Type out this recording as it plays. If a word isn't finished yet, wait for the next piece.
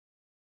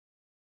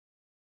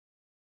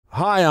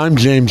Hi, I'm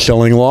James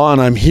Shillinglaw,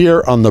 and I'm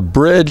here on the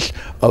bridge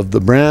of the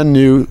brand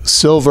new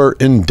Silver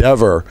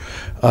Endeavor.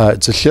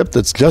 It's a ship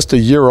that's just a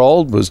year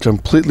old, was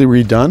completely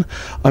redone.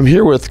 I'm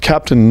here with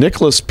Captain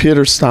Nicholas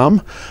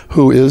Peterstam,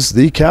 who is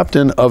the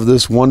captain of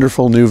this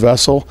wonderful new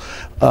vessel.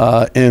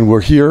 And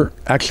we're here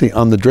actually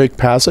on the Drake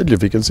Passage.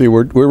 If you can see,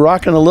 we're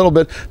rocking a little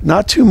bit,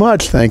 not too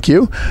much, thank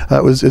you.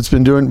 It's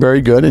been doing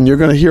very good, and you're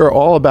going to hear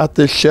all about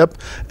this ship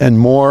and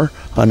more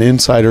on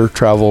Insider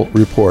Travel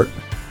Report.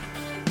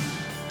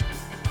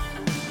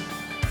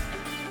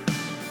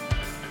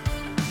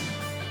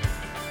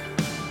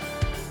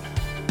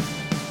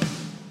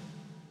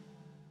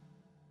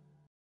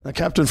 Now,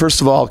 Captain,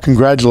 first of all,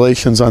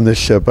 congratulations on this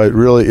ship. It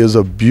really is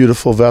a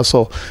beautiful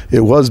vessel.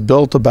 It was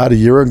built about a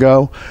year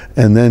ago,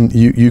 and then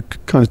you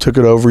kind of took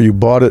it over. You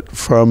bought it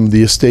from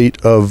the estate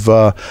of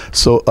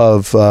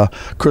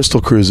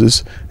Crystal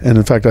Cruises, and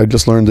in fact, I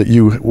just learned that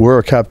you were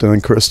a captain in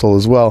Crystal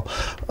as well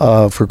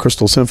for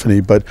Crystal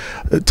Symphony. But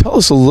tell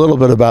us a little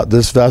bit about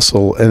this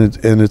vessel and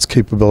its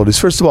capabilities.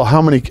 First of all,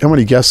 how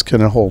many guests can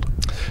it hold?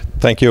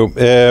 Thank you.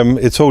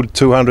 It's hold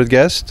 200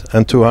 guests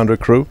and 200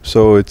 crew,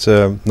 so it's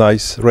a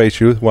nice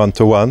ratio,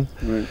 1-to-1.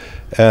 Right.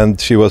 And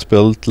she was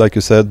built, like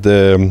you said,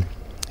 a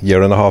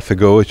year and a half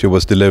ago. She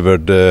was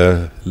delivered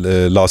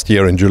last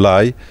year in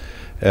July,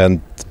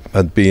 and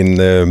had been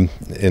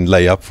in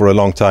layup for a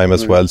long time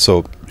as well.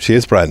 So she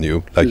is brand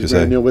new, like you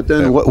say. But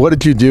then, what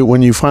did you do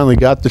when you finally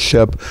got the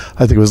ship?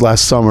 I think it was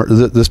last summer,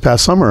 this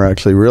past summer,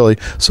 actually, really.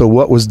 So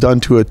what was done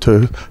to it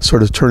to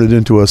sort of turn it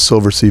into a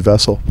Silversea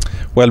vessel?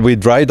 Well, we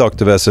dry docked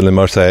the vessel in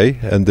Marseille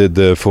and did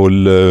the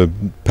full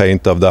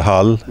paint of the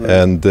hull,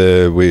 and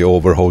we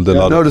overhauled a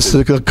lot. Notice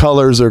the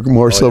colors are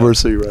more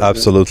Silversea, right?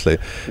 Absolutely.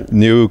 Yeah.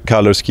 New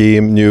color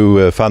scheme,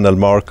 new funnel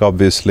mark,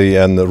 obviously,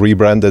 and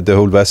rebranded the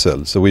whole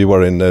vessel. So we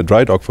were in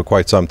dry dock for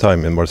quite some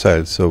time in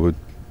Marseille. So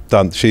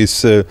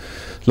she's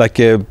like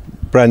a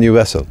brand new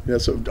vessel. Yeah,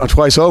 so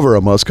twice over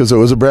almost, because it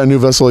was a brand new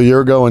vessel a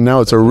year ago, and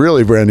now it's a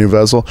really brand new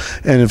vessel.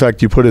 And in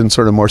fact, you put in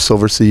sort of more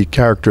Silversea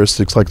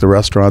characteristics like the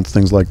restaurants,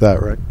 things like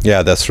that, right?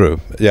 Yeah, that's true.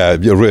 Yeah,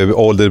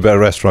 all the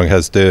restaurant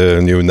has the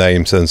new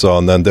names and so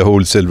on, and the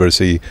whole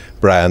Silversea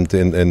brand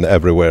in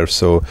everywhere.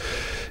 So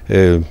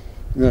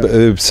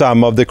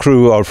some of the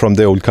crew are from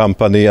the old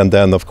company, and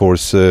then of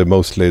course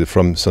mostly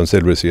from some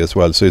Silversea as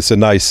well. So it's a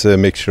nice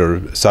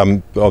mixture.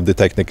 Some of the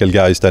technical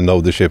guys, they know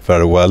the ship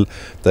very well.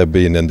 They've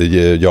been in the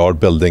yard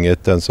building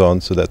it and so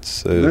on. So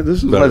that's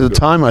this is, at the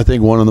time, I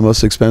think, one of the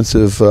most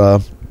expensive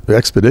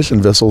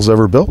expedition vessels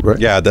ever built, right?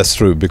 Yeah, that's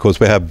true, because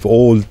we have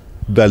all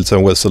bells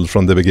and whistles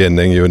from the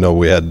beginning. You know,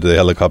 we had the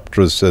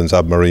helicopters and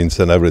submarines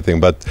and everything,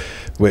 but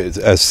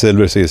as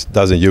Silversea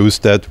doesn't use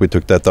that, we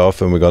took that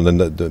off, and we're going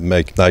to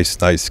make nice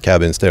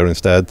cabins there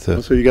instead.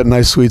 So you got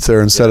nice suites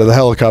there instead of the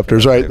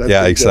helicopters, right?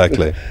 Yeah,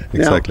 exactly.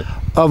 Exactly.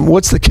 Now,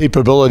 what's the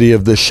capability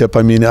of this ship?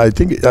 I mean, I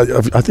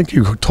think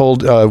you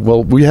told,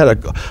 we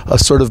had a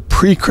sort of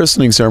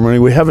pre-christening ceremony.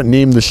 We haven't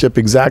named the ship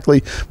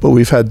exactly, but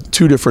we've had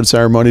two different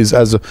ceremonies.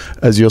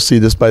 As you'll see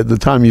this, by the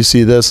time you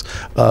see this,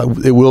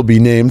 it will be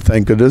named,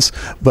 thank goodness.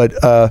 But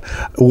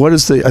what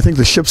is I think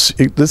this ship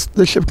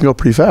can go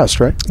pretty fast,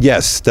 right?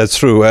 Yes, that's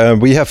true.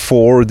 We have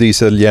 4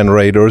 diesel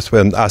generators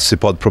and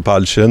Acipod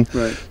propulsion.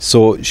 Right.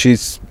 So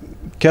she's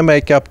can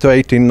make up to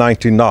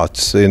 18-19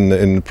 knots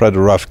in pretty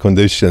rough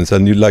conditions,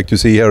 and you like to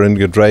see here in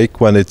the Drake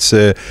when it's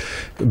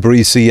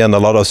breezy and a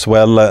lot of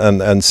swell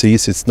and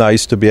seas. It's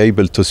nice to be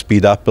able to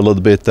speed up a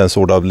little bit and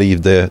sort of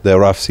leave the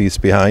rough seas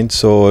behind.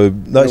 So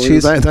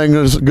thank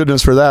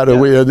goodness for that.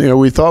 Yeah.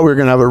 We thought we were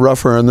going to have it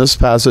rougher in this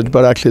passage,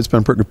 but actually it's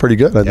been pretty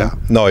good. I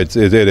think. No, it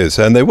is,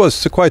 and it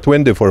was quite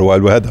windy for a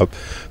while. We had up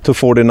to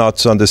 40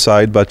 knots on the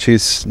side, but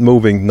she's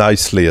moving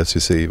nicely, as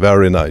you see,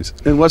 very nice.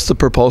 And what's the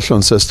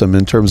propulsion system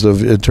in terms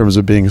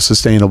of being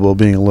sustainable,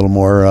 being a little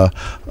more?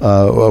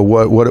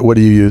 What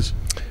do you use?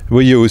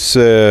 We use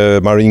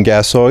marine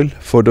gas oil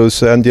for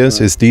those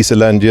engines. Right. It's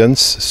diesel engines,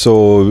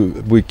 so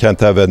we can't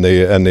have any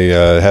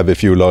heavy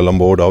fuel oil on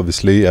board,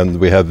 obviously. And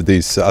we have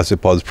these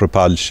Acipod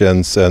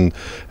propulsions and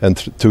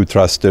 2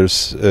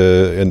 thrusters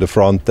in the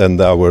front, and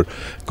our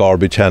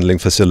garbage handling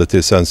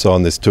facilities and so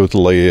on is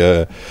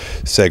totally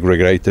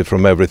segregated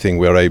from everything.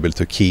 We are able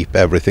to keep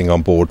everything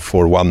on board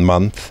for 1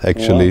 month,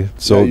 actually. Wow.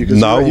 So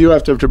now you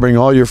have to bring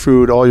all your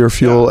food, all your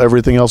fuel,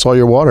 everything else, all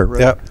your water.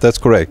 Right? Yeah, that's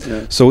correct.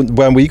 Yeah. So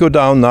when we go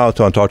down now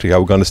to Antarctica,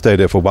 we're going to stay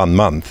there for 1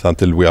 month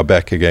until we are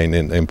back again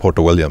in Port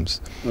Williams.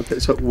 Okay,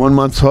 so 1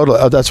 month total.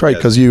 Oh, that's right,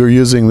 because you were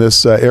using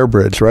this air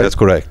bridge, right? That's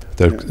correct.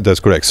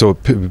 That's correct. So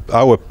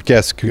our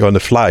guests are going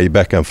to fly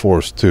back and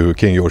forth to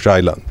King George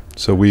Island.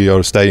 So we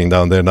are staying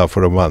down there now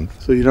for a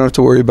month. So you don't have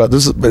to worry about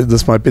this.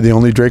 This might be the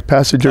only Drake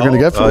Passage you're going to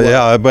get for a while.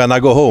 Yeah, when I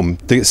go home,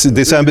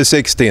 December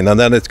 16, and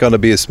then it's going to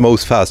be a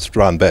smooth, fast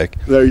run back.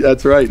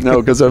 That's right.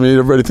 No, because I mean,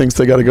 everybody thinks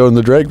they got to go in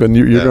the Drake, but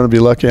you're going to be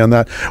lucky on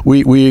that.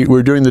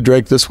 We're doing the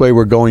Drake this way.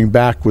 We're going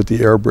back with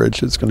the air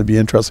bridge. It's going to be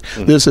interesting.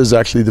 Mm-hmm. This is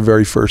actually the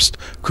very first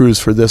cruise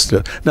for this.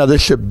 Now,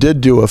 this ship did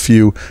do a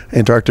few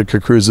Antarctica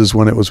cruises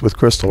when it was with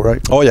Crystal,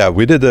 right? Oh yeah,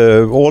 we did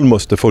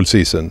almost a full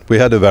season. We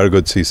had a very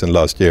good season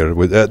last year.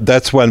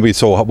 That's when then we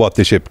saw what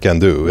the ship can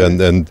do,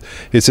 and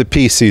it's a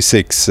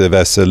PC6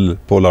 vessel,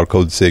 Polar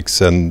Code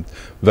 6, and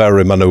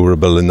very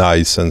maneuverable and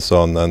nice and so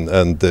on,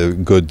 and a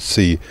good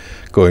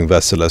sea-going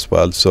vessel as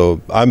well.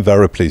 So I'm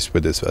very pleased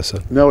with this vessel.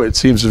 No, it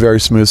seems very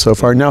smooth so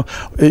far. Now,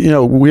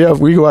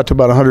 we go out to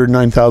about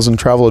 109,000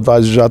 travel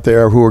advisors out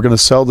there who are going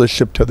to sell this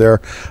ship to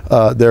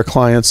their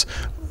clients.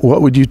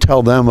 What would you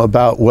tell them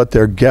about what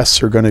their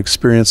guests are going to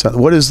experience?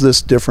 What is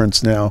this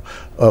difference now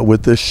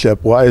with this ship?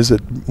 Why is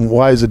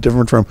it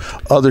different from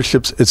other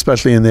ships,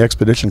 especially in the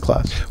expedition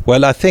class?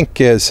 Well, I think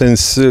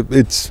since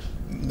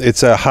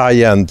it's a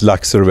high-end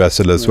luxury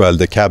vessel as well.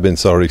 The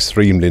cabins are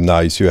extremely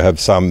nice. You have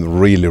some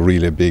really,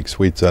 really big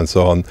suites and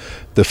so on.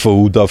 The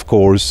food, of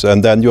course,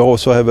 and then you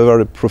also have a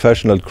very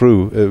professional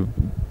crew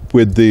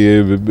with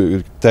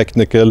the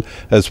technical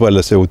as well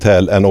as the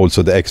hotel, and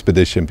also the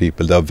expedition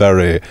people. They're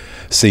very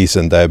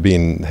seasoned. They've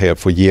been here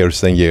for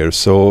years and years.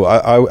 So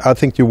I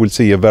think you will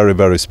see a very,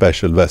 very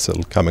special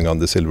vessel coming on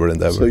the Silver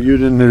Endeavour. So you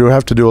didn't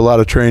have to do a lot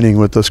of training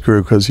with this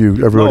crew because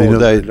everybody knows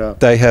their job.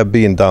 They have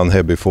been down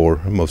here before,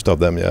 most of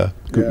them,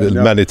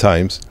 many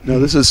times. No,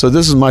 this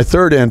is my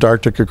third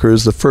Antarctica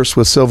cruise, the first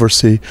with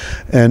Silversea,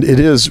 and it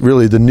is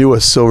really the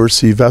newest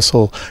Silversea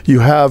vessel. You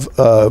have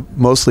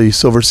mostly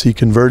Silversea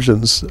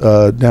conversions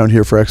down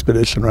here for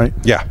expedition, right?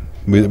 Yeah.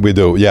 We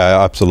do, yeah,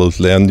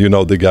 absolutely. And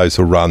the guys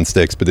who runs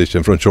the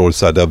expedition from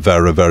shoreside are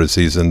very, very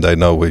seasoned. They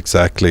know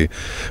exactly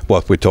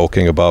what we're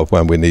talking about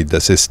when we need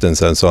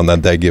assistance and so on,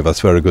 and they give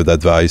us very good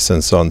advice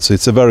and so on. So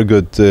it's a very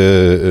good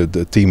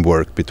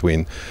teamwork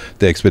between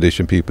the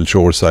expedition people,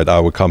 shoreside,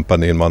 our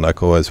company in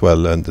Monaco as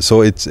well, and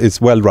so it's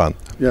well run.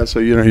 Yeah, so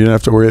you don't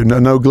have to worry.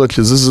 No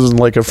glitches. This isn't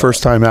like a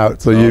first time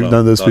out. So you've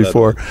done this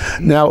before.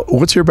 Now,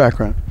 what's your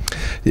background?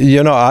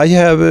 I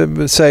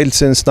have sailed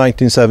since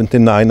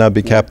 1979. I've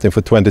been captain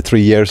for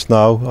 23 years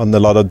now on a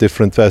lot of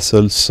different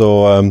vessels.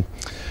 So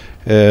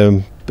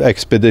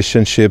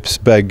expedition ships,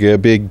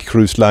 big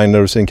cruise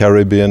liners in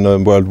Caribbean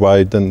and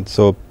worldwide, and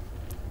so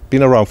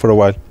been around for a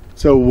while.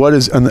 So what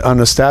is on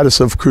the status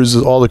of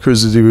cruises? All the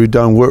cruises you've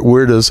done,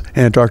 where does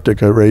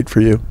Antarctica rate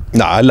for you?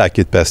 No, I like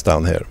it best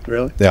down here.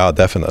 Really? Yeah,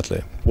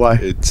 definitely. Why?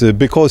 It's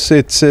because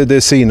it's the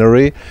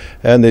scenery,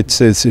 and it's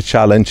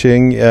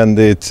challenging, and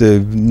it's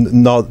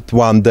not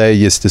one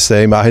day is the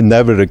same. I had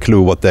never a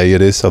clue what day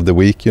it is of the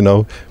week,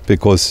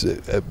 because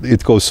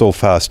it goes so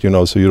fast,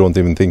 so you don't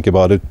even think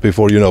about it.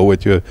 Before you know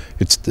it,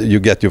 you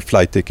get your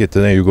flight ticket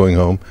and then you're going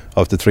home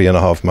after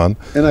 3.5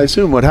 months. And I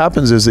assume what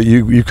happens is that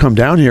you come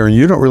down here and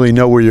you don't really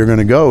know where you're going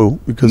to go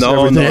because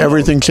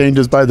everything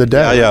changes by the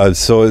day. Yeah.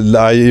 So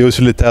I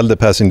usually tell the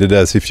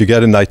passengers, if you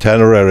get an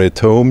itinerary at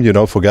home,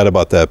 forget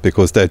about that,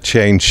 because they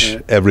change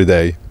every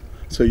day.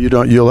 So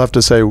you'll have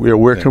to say,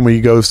 where can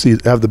we go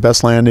have the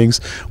best landings?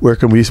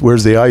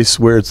 Where's the ice,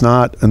 where it's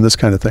not, and this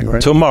kind of thing,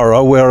 right?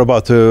 Tomorrow we're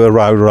about to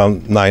arrive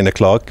around 9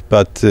 o'clock,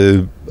 but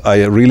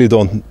I really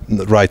don't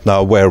right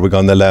now where we're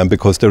going to land,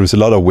 because there is a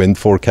lot of wind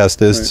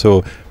forecasted. Right.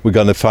 So we're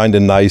going to find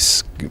a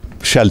nice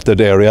sheltered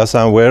area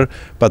somewhere,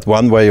 but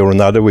one way or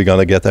another we're going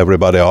to get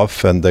everybody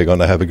off and they're going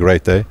to have a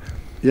great day.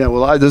 Yeah,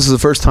 well, this is the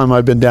first time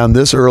I've been down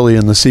this early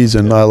in the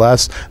season.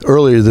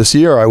 Earlier this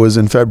year, I was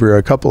in February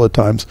a couple of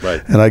times,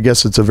 right. And I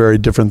guess it's a very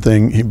different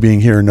thing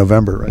being here in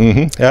November, right?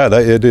 Mm-hmm. Yeah,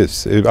 it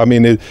is. I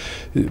mean,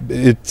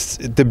 it's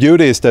the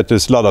beauty is that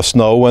there's a lot of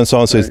snow and so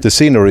on, so the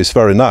scenery is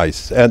very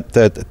nice. And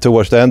that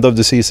towards the end of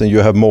the season,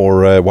 you have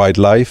more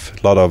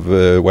wildlife, a lot of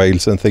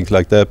whales and things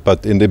like that.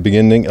 But in the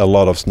beginning, a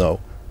lot of snow.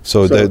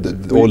 So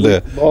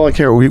all I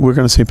care, we're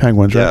going to see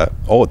penguins, right?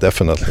 Yeah. Oh,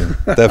 definitely.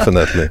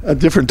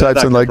 Different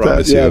types and like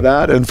that. Yeah,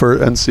 that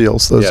and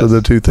seals. Those are the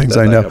two things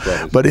I know.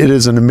 But it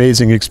is an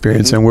amazing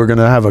experience, and we're going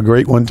to have a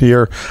great one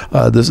here.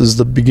 This is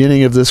the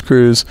beginning of this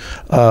cruise.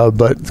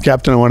 But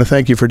Captain, I want to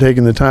thank you for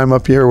taking the time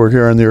up here. We're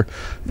here on your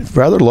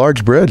rather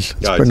large bridge.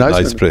 It's a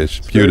nice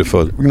bridge.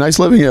 Beautiful. Nice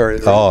living area.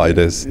 Right? Oh, it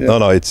is. Yeah.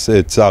 No,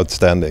 it's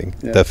outstanding.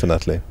 Yeah.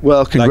 Definitely.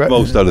 Well, like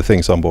most other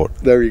things on board.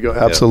 There you go.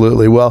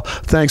 Absolutely. Yeah. Well,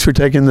 thanks for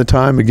taking the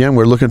time. Again,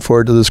 we're looking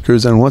forward to this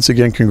cruise, and once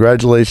again,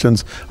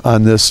 congratulations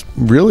on this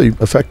really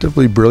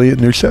effectively brilliant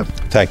new ship.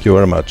 Thank you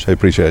very much. I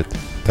appreciate it.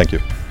 Thank you.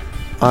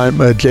 I'm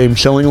James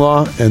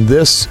Shillinglaw, and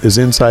this is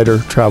Insider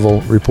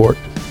Travel Report.